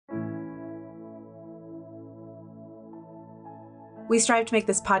We strive to make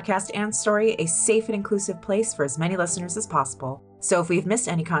this podcast and story a safe and inclusive place for as many listeners as possible. So if we've missed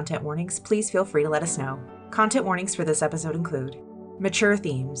any content warnings, please feel free to let us know. Content warnings for this episode include mature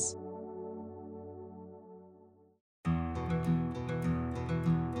themes.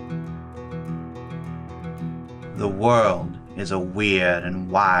 The world is a weird and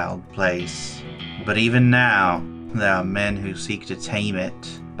wild place, but even now, there are men who seek to tame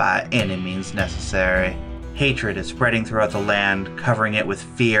it by any means necessary. Hatred is spreading throughout the land, covering it with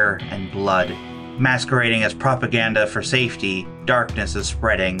fear and blood. Masquerading as propaganda for safety, darkness is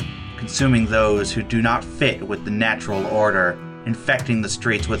spreading, consuming those who do not fit with the natural order. Infecting the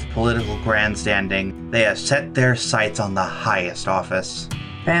streets with political grandstanding, they have set their sights on the highest office.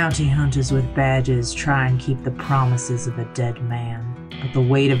 Bounty hunters with badges try and keep the promises of a dead man, but the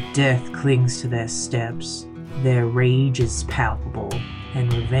weight of death clings to their steps. Their rage is palpable,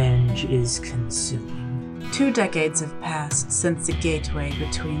 and revenge is consuming. 2 decades have passed since the gateway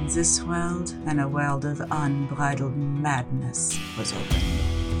between this world and a world of unbridled madness was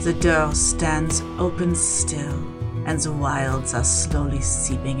opened. The door stands open still, and the wilds are slowly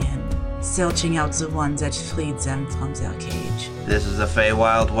seeping in, searching out the ones that freed them from their cage. This is the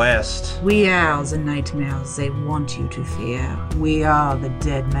Feywild West. We are the nightmares they want you to fear. We are the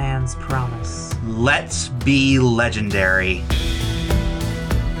dead man's promise. Let's be legendary.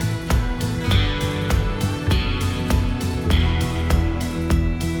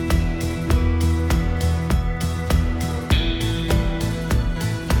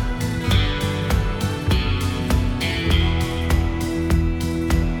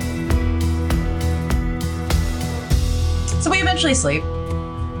 So we eventually sleep.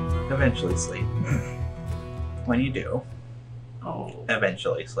 Eventually sleep. When you do, Oh,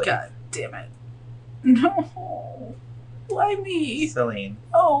 eventually sleep. God damn it. No. Why me? Celine.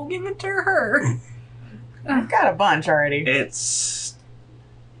 Oh, give it to her. I've got a bunch already. It's...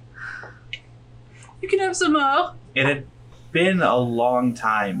 You can have some more. It had been a long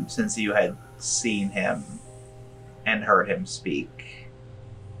time since you had seen him and heard him speak.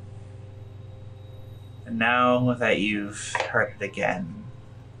 And now that you've heard it again,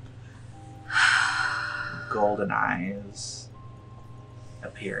 golden eyes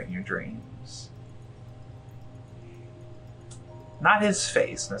appear in your dreams. Not his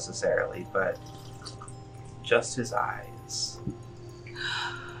face necessarily, but just his eyes.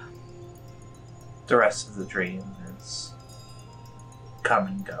 The rest of the dream is come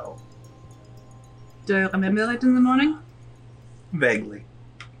and go. Do I remember it in the morning? Vaguely.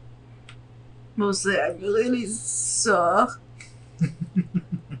 Mostly I'm really sore.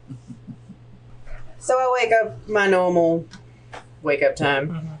 So I wake up my normal wake up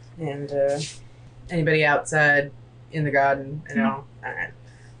time, and anybody outside in the garden, alright.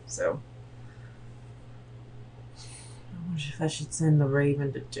 So I wonder if I should send the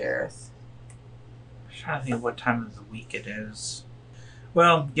raven to Jareth. I'm trying to think of what time of the week it is.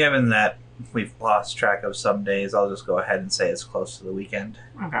 Well, given that we've lost track of some days, I'll just go ahead and say it's close to the weekend.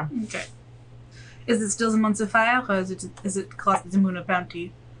 Okay. Is it still the month of fire, or is it crossed the moon of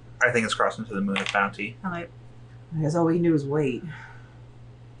bounty? I think it's crossing to the moon of bounty. Alright. I guess all we can do is wait.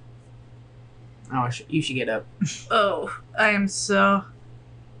 Oh, you should get up. Oh, I am so...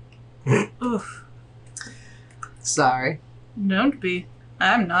 Oof. Sorry. Don't be.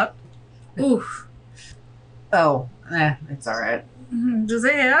 I'm not. Oof. Oh, it's alright. Do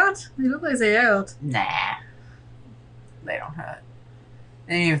they hurt? They look like they hurt. Nah. They don't hurt.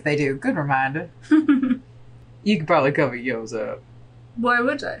 And even if they do, good reminder. You could probably cover yours up. Why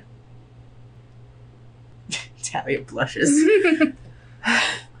would I? Talia blushes.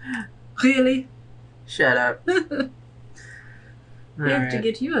 Really? Shut up. We have to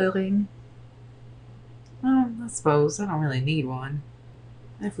get you a ring. Well, I suppose I don't really need one.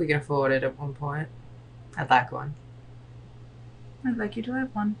 If we can afford it at one point. I'd like one. I'd like you to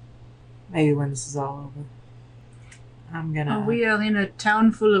have one. Maybe when this is all over. I'm gonna... Oh, we are in a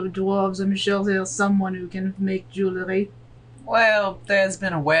town full of dwarves. I'm sure there's someone who can make jewelry. Well, there's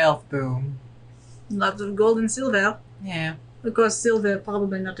been a wealth boom. Lots of gold and silver. Yeah, Of course, silver,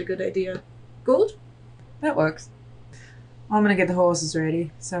 probably not a good idea. Gold? that works. I'm gonna get the horses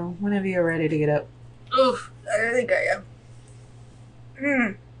ready, so whenever you're ready to get up. Oof, I think I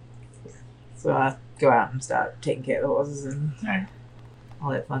am. So I go out and start taking care of the horses and Alright.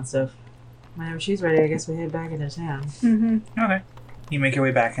 all that fun stuff. Whenever she's ready, I guess we head back into town. Mm-hmm. Okay. You make your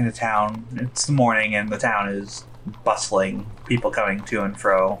way back into town. It's the morning and the town is bustling. People coming to and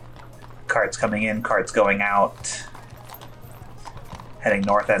fro. Carts coming in, carts going out. Heading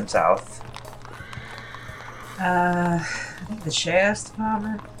north and south. I think the sheriff's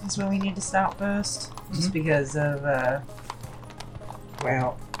department is where we need to stop first. Just because of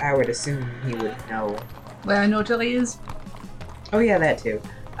Well, I would assume he would know. Where a notary is? Oh yeah, that too.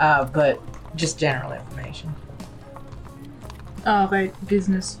 But just general information. Alright,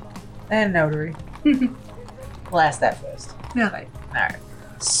 business. And notary. We'll ask that first. Alright. Alright.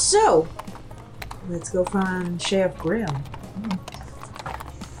 So, let's go find Sheriff Grimm.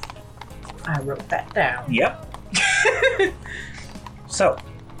 I wrote that down. Yep. So,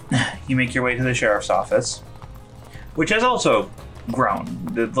 you make your way to the sheriff's office, which has also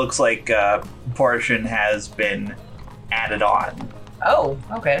grown. It looks like a portion has been added on. Oh,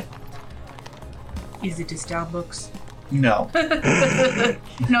 okay. Is it a Starbucks? No.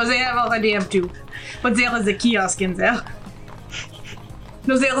 No, they have already have two. But there is a kiosk in there.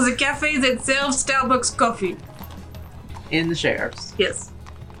 No, there is a cafe that serves Starbucks coffee. In the sheriff's. Yes.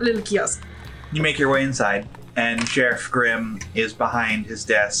 A little kiosk. You make your way inside, and Sheriff Grimm is behind his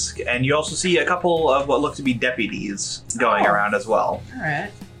desk, and you also see a couple of what look to be deputies going around as well.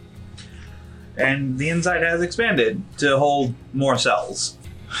 Alright. And the inside has expanded to hold more cells.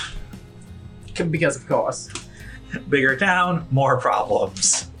 Because of course. Bigger town, more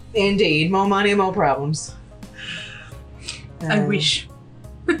problems. Indeed. More money, more problems. I wish.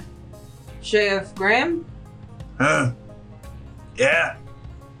 Sheriff Grimm? Huh? Yeah?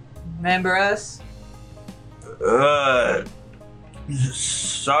 Remember us?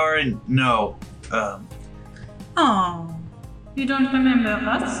 Sorry, no. Oh, you don't remember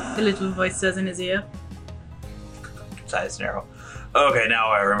us? The little voice says in his ear. His eyes narrow. Okay, now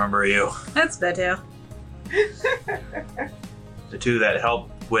I remember you. That's better. The two that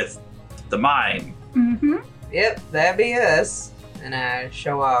helped with the mine. Mm-hmm. Yep, that'd be us. And I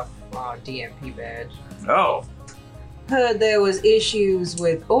show off our DMP badge. Oh, Heard there was issues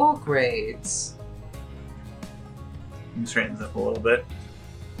with orc raids. he straightens up a little bit.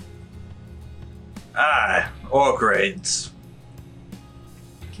 Orc raids.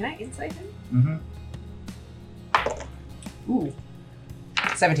 Can I insight him? Mm-hmm. Ooh.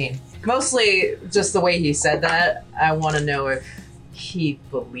 17. Mostly just the way he said that, I want to know if he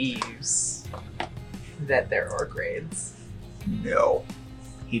believes that there are orc raids. No,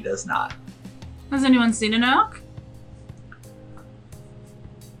 he does not. Has anyone seen an orc?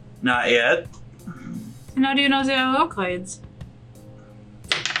 Not yet. And how do you know there are orc raids?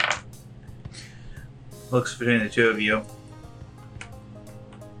 Looks between the two of you.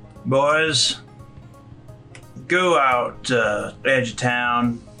 Boys, go out edge of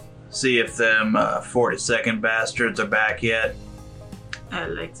town, see if them 42nd bastards are back yet. I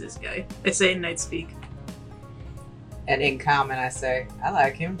like this guy. I say in night speak. And in common, I say, I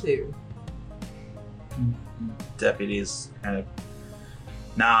like him too. Deputies kind of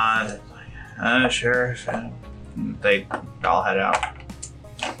nod. Sure. They all head out.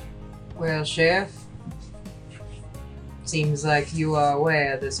 Well, Sheriff, seems like you are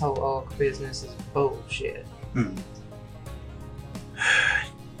aware this whole orc business is bullshit.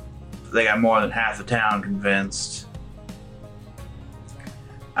 They got more than half the town convinced.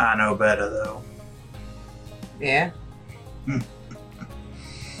 I know better, though. Yeah?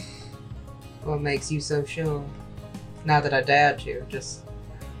 What makes you so sure? Not that I doubt you, just...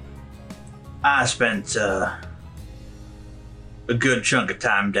 I spent a good chunk of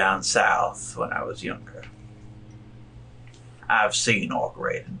time down south when I was younger. I've seen orc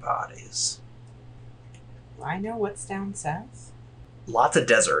raiding parties. I know what's down south. Lots of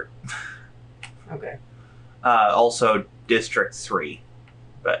desert. Okay. Also District 3.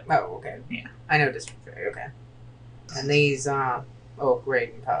 But Oh, okay. Yeah. I know District 3, okay. And these orc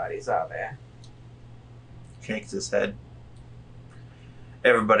raiding parties are there. shakes his head.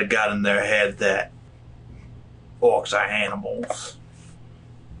 Everybody got in their head that orcs are animals.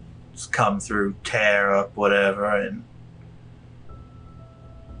 Just come through, tear up whatever, and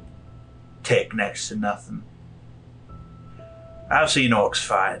take next to nothing. I've seen orcs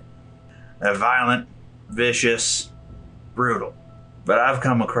fight. They're violent, vicious, brutal. But I've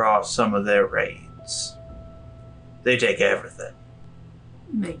come across some of their raids. They take everything.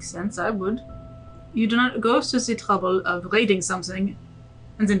 Makes sense, I would. You do not go to the trouble of raiding something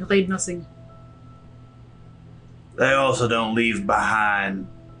and then raid nothing. They also don't leave behind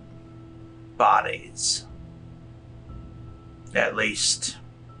bodies. At least,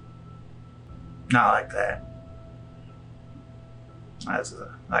 not like that.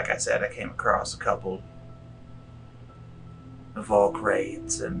 Like I said, I came across a couple of orc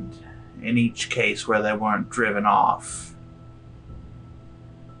raids, and in each case where they weren't driven off,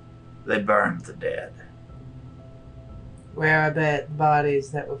 they burned the dead. Where I bet the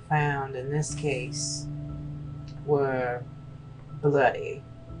bodies that were found in this case were bloody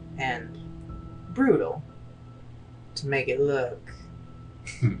and brutal to make it look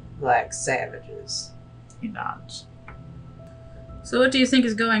Like savages. He nods. So what do you think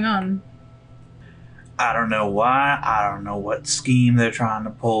is going on? I don't know why. I don't know what scheme they're trying to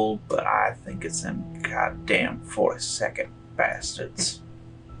pull, but I think it's them goddamn 42nd bastards.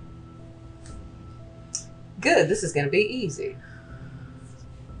 Good, this is gonna be easy.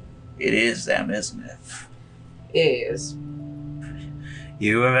 It is them, isn't it? Is.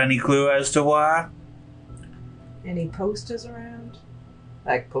 You have any clue as to why? Any posters around?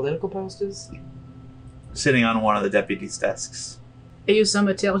 Like political posters? Sitting on one of the deputies' desks. I use some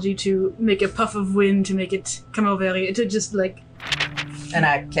thaumaturgy to make a puff of wind to make it come over here, to just like... And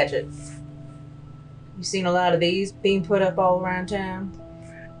I catch it. You seen a lot of these being put up all around town?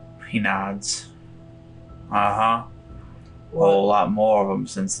 He nods. Uh-huh. A whole lot more of them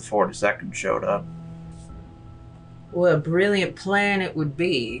since the 42nd showed up. What a brilliant plan it would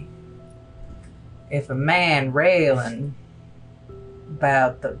be if a man railing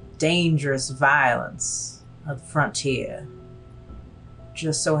about the dangerous violence of the frontier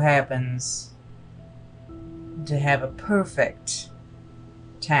just so happens to have a perfect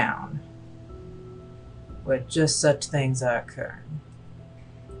town where just such things are occurring.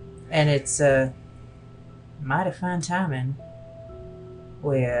 And it's a mighty fine timing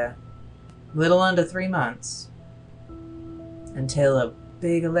where little under 3 months until a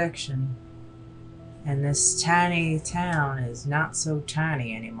big election, and this tiny town is not so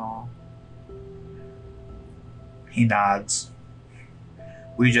tiny anymore. He nods.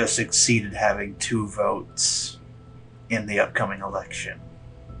 We just exceeded having 2 votes in the upcoming election.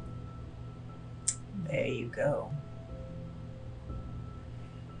 There you go.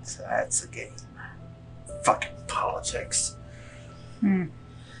 So that's the game. Fucking politics.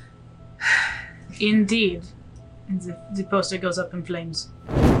 Indeed. And the poster goes up in flames.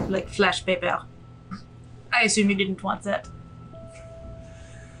 Like flash paper. I assume you didn't want that.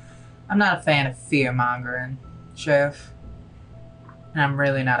 I'm not a fan of fear-mongering, Sheriff. And I'm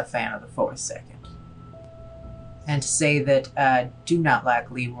really not a fan of the 42nd. And to say that I do not like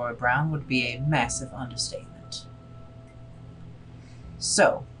Leroy Brown would be a massive understatement.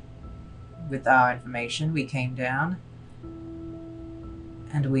 So, with our information, we came down,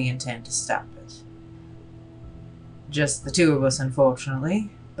 and we intend to stop it. Just the 2 of us, unfortunately,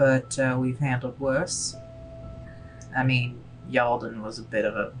 but we've handled worse. I mean, Yalden was a bit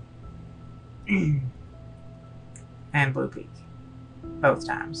of a... and Blue Peak. Both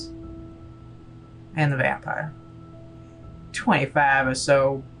times. And the vampire. 25 or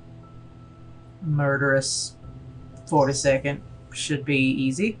so murderous 42nd should be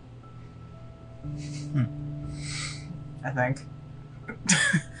easy. I think.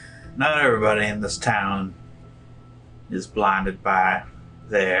 Not everybody in this town is blinded by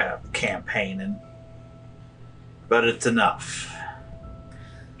their campaigning, but it's enough.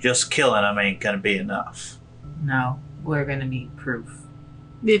 Just killing them ain't gonna be enough. No, we're gonna need proof.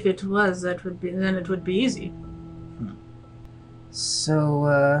 If it was, then it would be easy.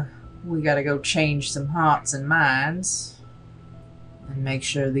 So, we gotta go change some hearts and minds and make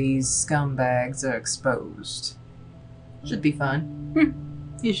sure these scumbags are exposed. Should be fun.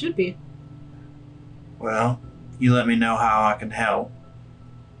 You should be. Well, you let me know how I can help,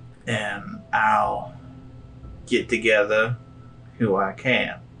 and I'll get together who I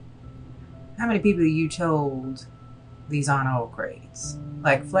can. How many people you told these aren't orc raids?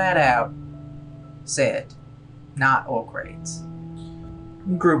 Like, flat out said, not orc raids.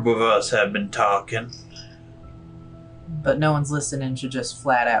 A group of us have been talking. But no one's listening to just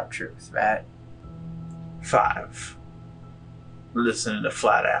flat out truth, right? 5. Listening to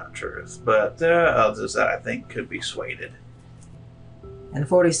flat out truth, but there are others that I think could be swayed. And the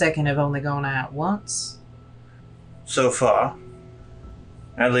 42nd have only gone out once? So far.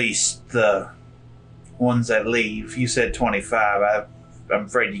 At least the ones that leave. You said 25. I'm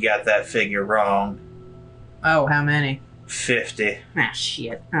afraid you got that figure wrong. Oh, how many? 50. Ah,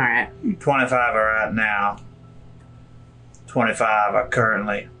 shit. Alright. 25 are out now. 25 are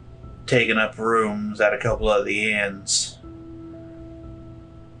currently taking up rooms at a couple of the inns.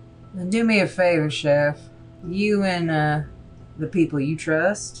 Then do me a favor, Chef. You and the people you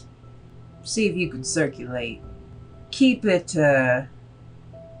trust, see if you can circulate. Keep it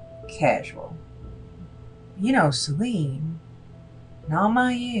casual. You know, Celine, in all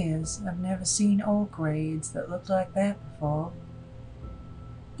my years, I've never seen orc raids that looked like that before.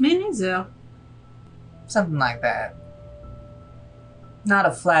 Me neither. Something like that. Not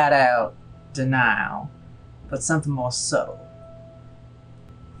a flat-out denial, but something more subtle.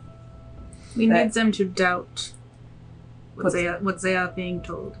 We That- need them to doubt what What's- they are being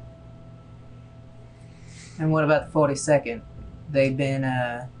told. And what about the 42nd? They've been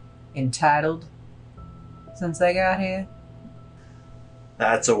entitled since they got here.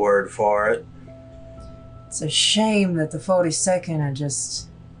 That's a word for it. It's a shame that the 42nd are just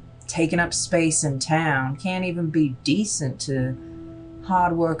taking up space in town. Can't even be decent to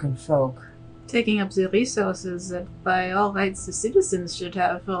hard-working folk. Taking up the resources that by all rights the citizens should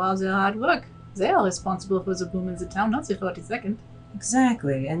have for all their hard work. They are responsible for the boom in the town, not the 42nd.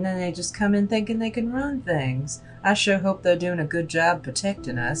 Exactly, and then they just come in thinking they can run things. I sure hope they're doing a good job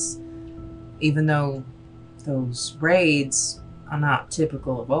protecting us, even though those raids are not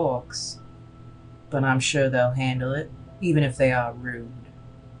typical of orcs. But I'm sure they'll handle it, even if they are rude.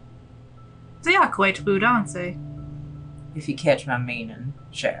 They are quite rude, aren't they? If you catch my meaning,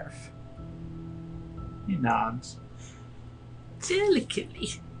 Sheriff. He nods. Delicately.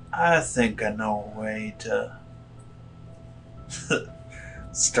 I think I know a way to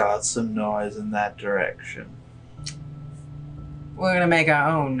start some noise in that direction. We're gonna make our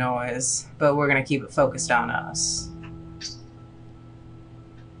own noise, but we're gonna keep it focused on us.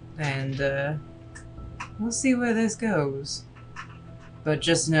 And, we'll see where this goes. But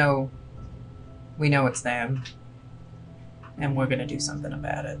just know, we know it's them. And we're gonna do something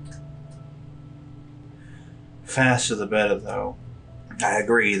about it. Faster the better, though. I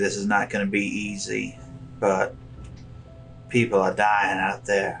agree this is not going to be easy, but people are dying out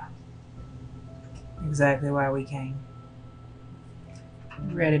there. Exactly why we came.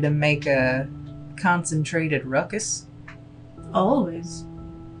 Ready to make a concentrated ruckus? Always.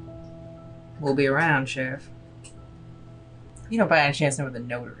 We'll be around, Sheriff. You don't by any chance know what the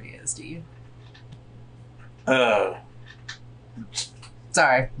notary is, do you?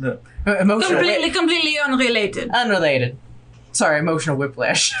 Sorry. No. Emotional Completely unrelated. Unrelated. Sorry, emotional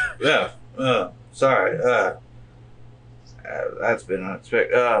whiplash. Yeah, sorry, that's been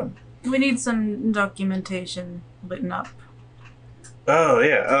unexpected. We need some documentation written up.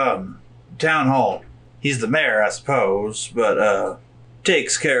 Town hall. He's the mayor, I suppose, but,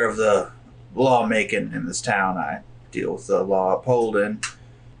 takes care of the lawmaking in this town. I deal with the law upholding.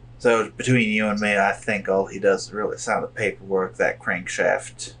 So between you and me, I think all he does is really sign the paperwork that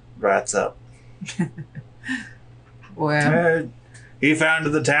Crankshaft writes up. Well, He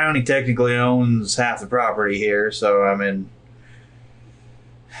founded the town. He technically owns half the property here, so I mean,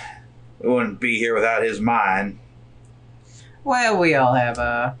 we wouldn't be here without his mind. well, we all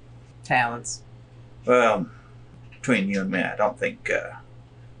have talents. Well, between you and me, I don't think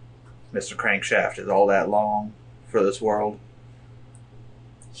Mr. Crankshaft is all that long for this world.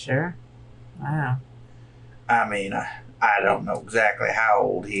 Sure. Wow. I mean, I don't know exactly how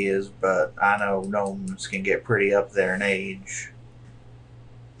old he is, but I know gnomes can get pretty up there in age.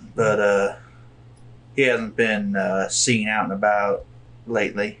 But he hasn't been seen out and about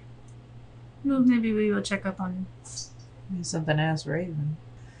lately. Well, maybe we will check up on him. There's something else, Raven.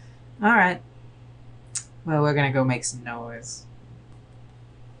 Alright. Well, we're gonna go make some noise.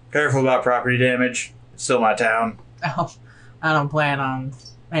 Careful about property damage. It's still my town. Oh, I don't plan on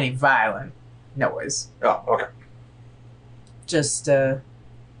any violent noise. Oh, okay. Just,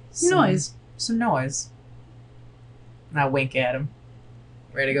 Noise. Some noise. And I wink at him.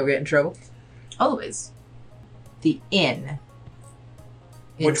 Ready to go get in trouble? Always. The inn.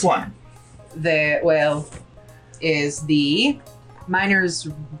 Which one? Is the Miner's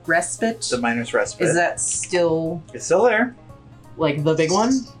Respite. The Miner's Respite. Is that still, It's still there. like, the big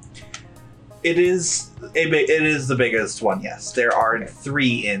one? It is the biggest one, yes. There are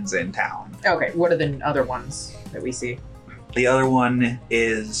 3 inns in town. Okay, what are the other ones that we see? The other one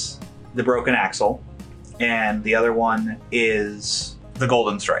is the Broken Axle, and the other one is the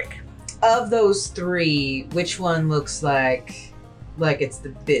Golden Strike. Of those 3, which one looks like it's the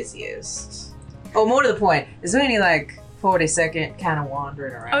busiest? Oh, more to the point, is there any, 40-second kind of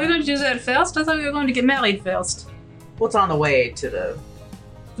wandering around? Are we going to do that first? I thought we were going to get married first. What's on the way to the...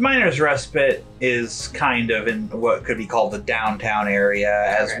 The Miner's Respite is kind of in what could be called the downtown area,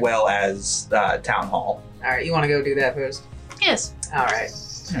 as Okay. well as Town Hall. Alright, you want to go do that first? Yes. Alright.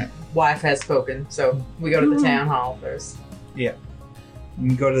 Alright. Wife has spoken, so we go to the town hall first. You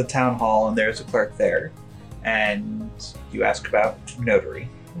can go to the Town Hall, and there's a clerk there, and you ask about notary.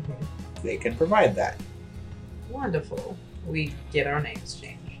 They can provide that. Wonderful. We get our names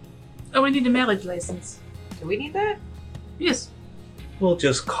changed. Oh, we need a marriage license. Do we need that? Yes. We'll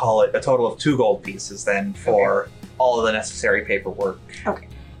just call it a total of 2 gold pieces then for all of the necessary paperwork.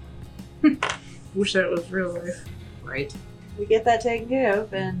 Wish that was real life. Right. We get that taken care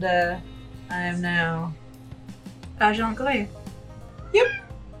of, and I am now... Agent Grey.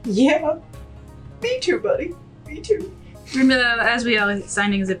 Yeah. Me too, buddy. Me too. And as we are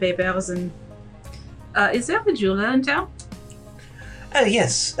signing the papers, and is there a jeweler in town?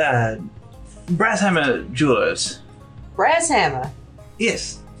 Yes, Brasshammer Jewelers. Brasshammer.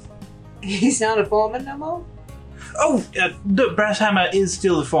 Yes. He's not a foreman no more? Oh, the Brasshammer is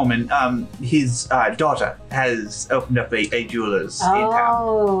still the foreman. His daughter has opened up a jeweler's in town.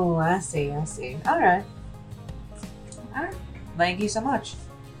 Oh, I see. All right. Thank you so much.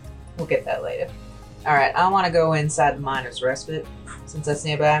 We'll get that later. All right, I want to go inside the Miner's Respite, since that's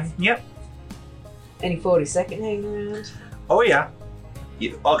nearby. Yep. Any 42nd hanging around? Oh, yeah.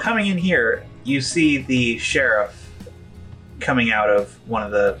 Coming in here, you see the sheriff coming out of one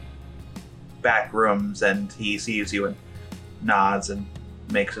of the back rooms, and he sees you and nods and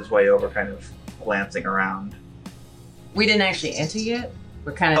makes his way over, kind of glancing around. We didn't actually enter yet.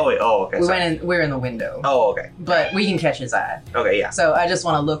 We're kind of. Okay. We're in the window. Oh, okay. But we can catch his eye. Okay, yeah. So I just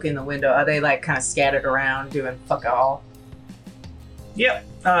want to look in the window. Are they like kind of scattered around doing fuck all?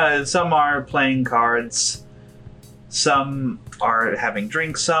 Yep. Some are playing cards. Some are having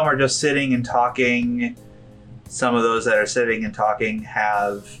drinks. Some are just sitting and talking. Some of those that are sitting and talking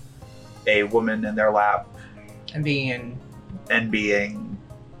have a woman in their lap And being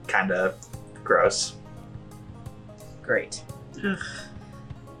kind of gross. great. Ugh.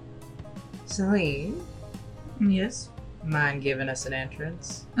 Celine, Yes. mind giving us an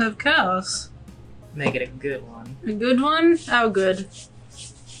entrance? Of course. Make it a good one. A good one? How good?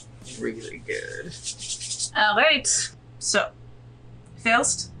 Really good. Alright. So,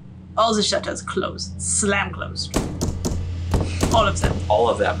 first, all the shutters closed. Slam closed. All of them. All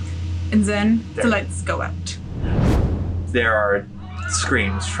of them. And then There. the lights go out. There are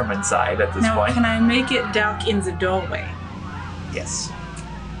screams from inside at this Now, point. can I make it dark in the doorway? Yes.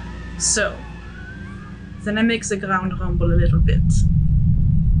 So, then I make the ground rumble a little bit.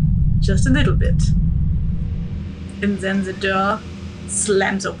 Just a little bit. And then the door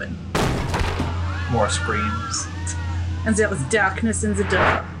slams open. More screams. And there is darkness in the door.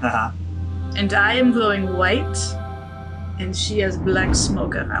 Uh-huh. And I am glowing white. And she has black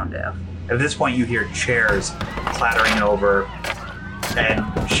smoke around her. At this point, you hear chairs clattering over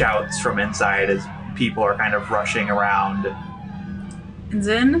and shouts from inside as people are kind of rushing around. And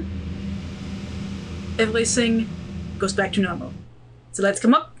then everything goes back to normal. The lights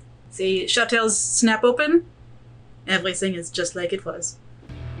come up, the shutters snap open, everything is just like it was.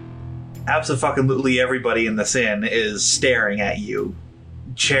 Absolutely everybody in this inn is staring at you.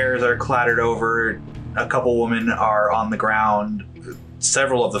 Chairs are clattered over. A couple women are on the ground.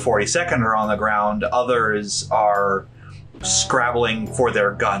 Several of the 42nd are on the ground. Others are scrabbling for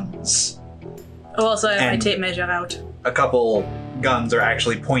their guns. Oh, also I have my And- tape measure out. A couple guns are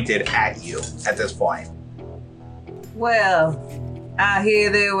actually pointed at you at this point. Well, I hear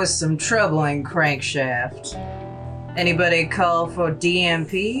there was some trouble in Crankshaft. Anybody call for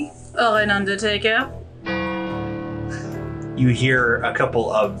DMP? Or an undertaker. You hear a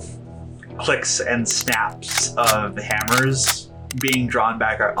couple of clicks and snaps of hammers being drawn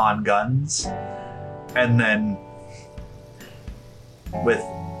back on guns, and then with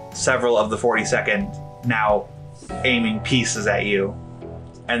several of the 42nd now aiming pieces at you,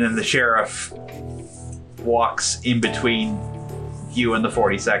 and then the sheriff walks in between you and the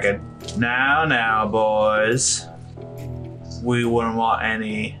 42nd. Now, boys, we wouldn't want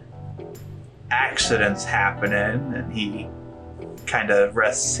any accidents happening, and he kind of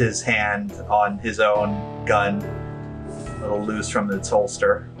rests his hand on his own gun, a little loose from its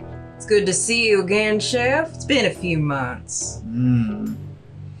holster. It's good to see you again, Sheriff. It's been a few months.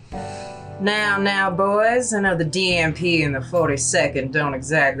 Now, boys, I know the DMP and the 42nd don't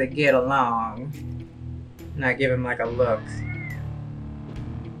exactly get along. And I give him like a look.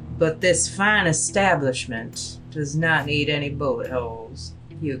 But this fine establishment does not need any bullet holes.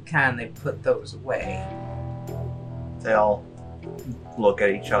 You kindly put those away. They all look at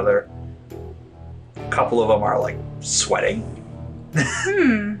each other. A couple of them are like sweating.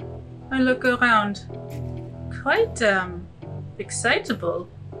 I look around. Quite, excitable,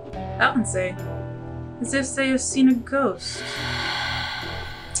 aren't they? As if they have seen a ghost.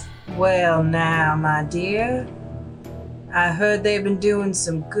 Well, now, my dear, I heard they've been doing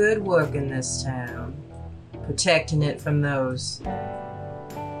some good work in this town, protecting it from those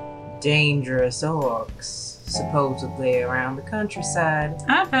dangerous orcs, supposedly around the countryside.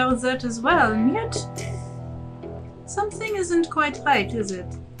 I've heard that as well, and yet something isn't quite right, is it?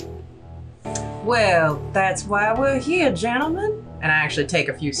 Well, that's why we're here, gentlemen. And I actually take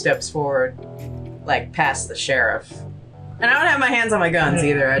a few steps forward, like past the sheriff. And I don't have my hands on my guns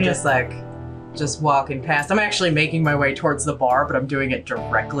either. I just walking past. I'm actually making my way towards the bar, but I'm doing it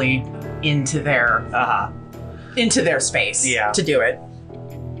directly into their space Yeah. to do it.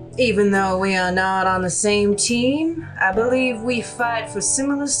 Even though we are not on the same team, I believe we fight for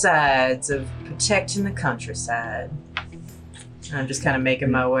similar sides of protecting the countryside. And I'm just kind of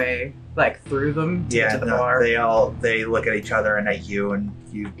making my way, like, through them to Yeah, the no, bar. they look at each other and at you, and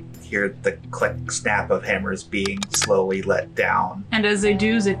you hear the click snap of hammers being slowly let down. And as they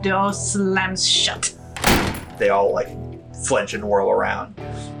do, the door slams shut. They all like flinch and whirl around.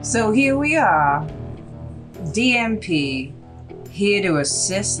 So here we are, DMP, here to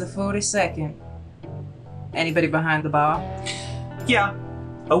assist the 42nd. Anybody behind the bar? Yeah,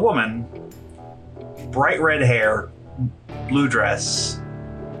 a woman, bright red hair, blue dress,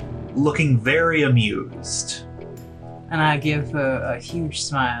 looking very amused. And I give her a huge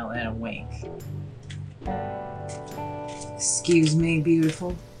smile and a wink. Excuse me,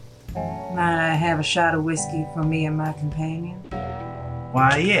 beautiful. Might I have a shot of whiskey for me and my companion?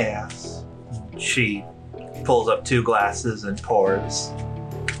 Why, yes. She pulls up 2 glasses and pours.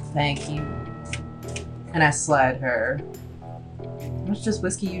 Thank you. And I slide her. How much does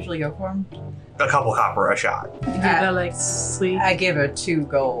whiskey usually go for? A couple copper a shot. You give her like 3. I give her 2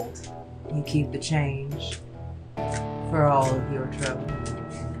 gold. You keep the change for all of your trouble.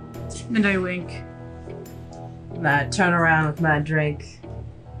 And I wink. And I turn around with my drink.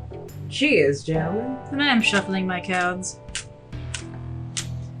 Cheers, gentlemen. And I am shuffling my cards.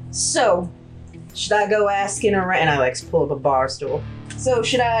 So, should I go asking around? And I like pull up a bar stool. So,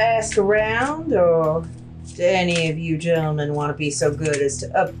 should I ask around, or do any of you gentlemen want to be so good as to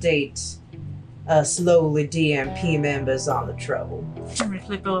update us lowly DMP members on the trouble? Let me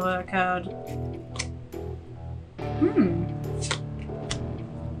flip over a card.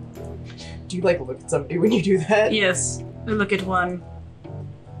 Do you like look at somebody when you do that? Yes. I look at one.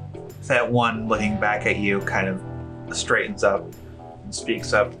 That one looking back at you kind of straightens up and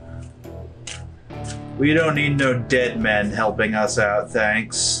speaks up. We don't need no dead men helping us out,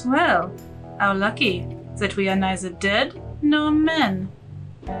 thanks. Well, how lucky that we are neither dead nor men.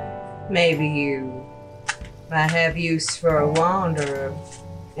 Maybe you might have use for a wanderer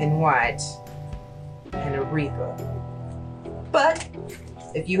in white and a reaper. But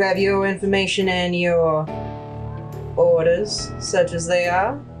if you have your information and your orders, such as they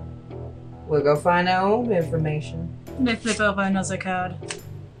are, we'll go find our own information. And I flip over another card.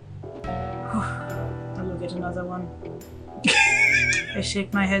 I look at another one. I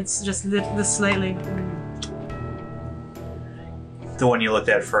shake my head just slightly. The one you looked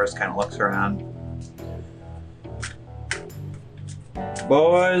at first kind of looks around.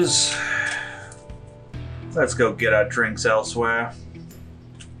 Boys, let's go get our drinks elsewhere.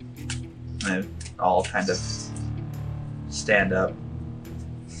 They all kind of stand up.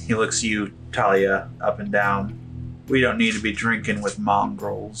 He looks you, Talia, up and down. We don't need to be drinking with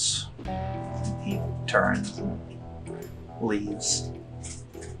mongrels. He turns and leaves.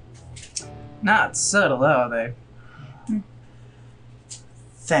 Not subtle, are they?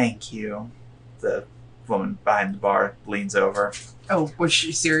 Thank you. The woman behind the bar leans over. Oh, was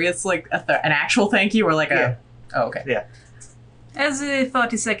she serious? Like an actual thank you, or like Yeah. Oh, okay. Yeah. As the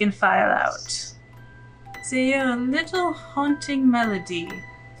 40-second file out, they hear a little haunting melody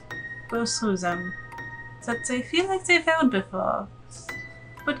go through them that they feel like they've heard before,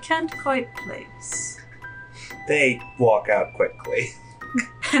 but can't quite place. They walk out quickly.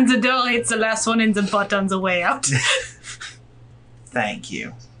 And the door hits the last one in the butt on the way out. Thank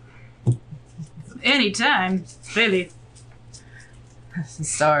you. Anytime, really.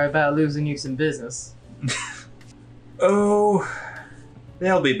 Sorry about losing you some business. Oh,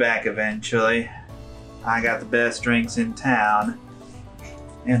 they'll be back eventually. I got the best drinks in town.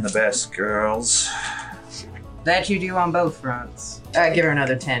 And the best girls. That you do on both fronts. I give her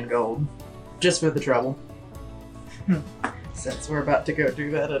another 10 gold. Just for the trouble. Since we're about to go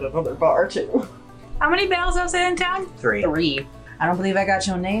do that at another bar, too. How many bells are there in town? 3. 3. I don't believe I got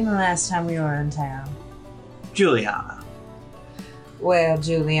your name the last time we were in town. Juliana. Well,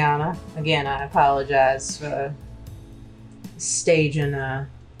 Juliana, again, I apologize for staging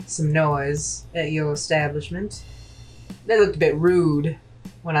some noise at your establishment. They looked a bit rude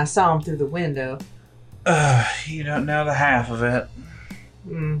when I saw them through the window. You don't know the half of it.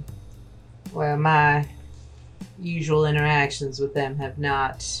 Well, my usual interactions with them have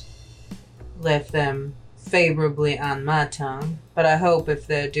not left them favorably on my tongue, but I hope if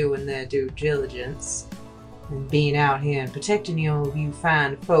they're doing their due diligence and being out here and protecting you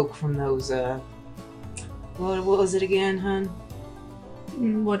fine folk from those, what was it again, hun?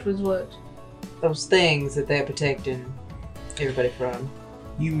 What was what? Those things that they're protecting everybody from.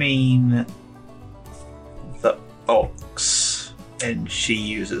 You mean the Oaks. And she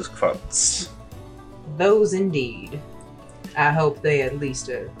uses quotes. Those indeed. I hope they at least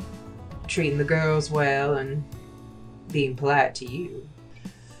are treating the girls well and being polite to you.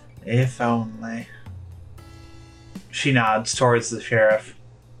 If only. She nods towards the sheriff.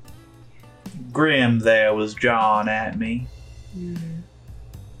 Grim there was jawing at me,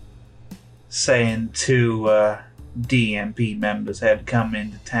 saying 2 DMP members had come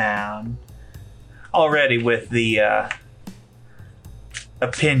into town, already with the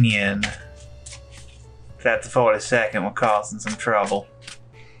opinion that the 42nd were causing some trouble.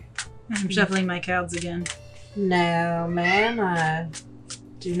 I'm shuffling my cards again. Now, ma'am, I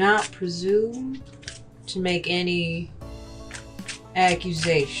do not presume to make any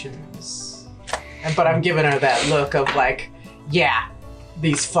accusations. But I'm giving her that look of like, yeah,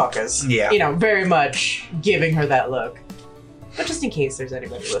 these fuckers. Yeah. You know, very much giving her that look. But just in case there's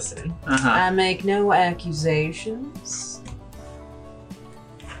anybody listening. I make no accusations.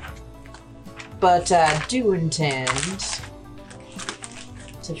 But I do intend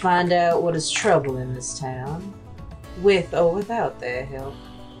to find out what is trouble in this town, with or without their help.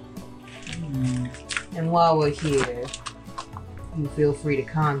 And while we're here, you feel free to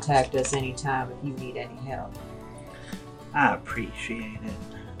contact us anytime if you need any help. I appreciate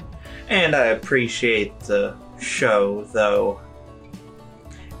it. And I appreciate the show, though.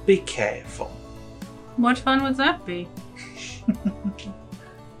 Be careful. What fun would that be?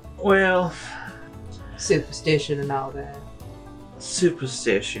 Well, Superstition and all that.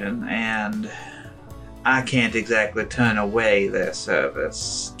 superstition, and I can't exactly turn away their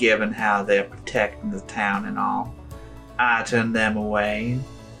service, given how they're protecting the town and all. I turned them away,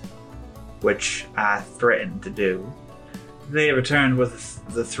 which I threatened to do. They returned with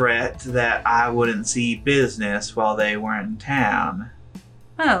the threat that I wouldn't see business while they weren't in town.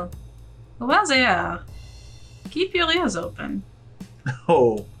 Well, while they are, keep your ears open.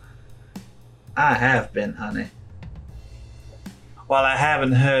 Oh, I have been, honey. While I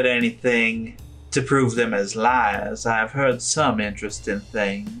haven't heard anything to prove them as liars, I've heard some interesting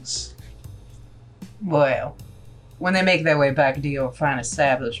things. Well, when they make their way back to your fine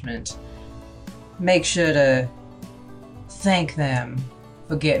establishment, make sure to thank them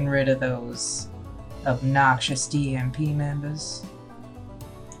for getting rid of those obnoxious DMP members.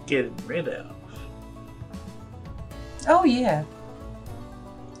 Getting rid of? Oh, yeah.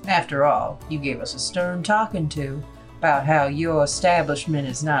 After all, you gave us a stern talking to about how your establishment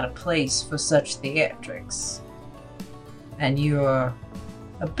is not a place for such theatrics. And you're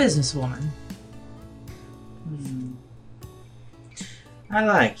a businesswoman. I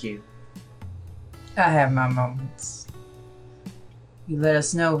like you. I have my moments. You let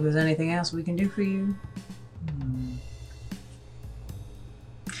us know if there's anything else we can do for you.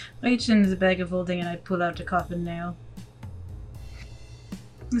 I reach into the bag of holding and I pull out a coffin nail.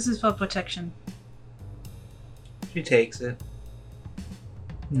 This is for protection. She takes it.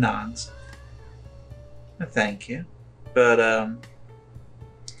 Nods. Thank you. But,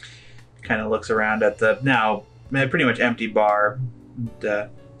 kind of looks around at the now pretty much empty bar, and,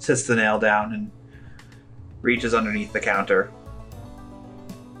 sits the nail down and reaches underneath the counter.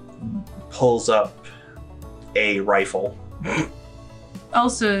 Pulls up a rifle.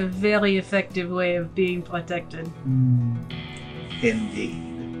 Also a very effective way of being protected. Indeed.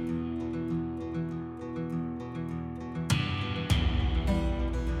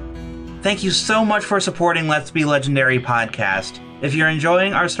 Thank you so much for supporting Let's Be Legendary podcast. If you're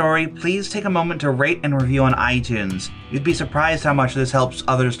enjoying our story, please take a moment to rate and review on iTunes. You'd be surprised how much this helps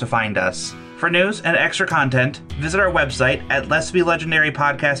others to find us. For news and extra content, visit our website at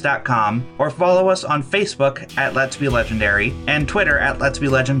letsbelegendarypodcast.com or follow us on Facebook at Let's Be Legendary and Twitter at Let's Be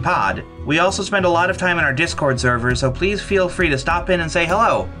Legend Pod. We also spend a lot of time in our Discord server, so please feel free to stop in and say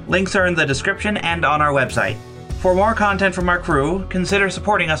hello. Links are in the description and on our website. For more content from our crew, consider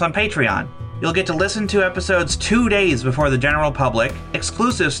supporting us on Patreon. You'll get to listen to episodes 2 days before the general public,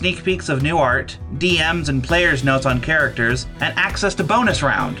 exclusive sneak peeks of new art, DMs and players' notes on characters, and access to Bonus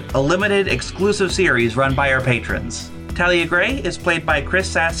Round, a limited exclusive series run by our patrons. Talia Gray is played by Chris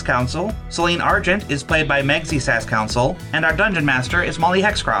Sass-Council, Celine Argent is played by Megsy Sass-Council, and our Dungeon Master is Molly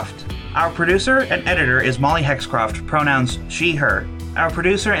Hexcroft. Our producer and editor is Molly Hexcroft, pronouns she, her. Our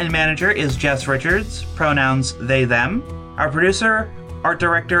producer and manager is Jess Richards, pronouns they, them. Our producer, art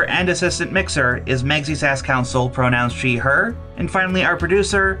director, and assistant mixer is Megsy Sass-Council, pronouns she, her. And finally, our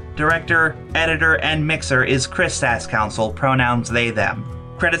producer, director, editor, and mixer is Chris Sass-Council, pronouns they, them.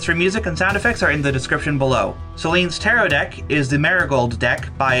 Credits for music and sound effects are in the description below. Celine's tarot deck is the Marigold deck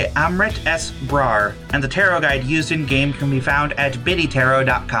by Amrit S. Brar, and the tarot guide used in game can be found at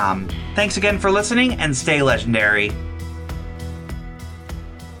biddytarot.com. Thanks again for listening, and stay legendary.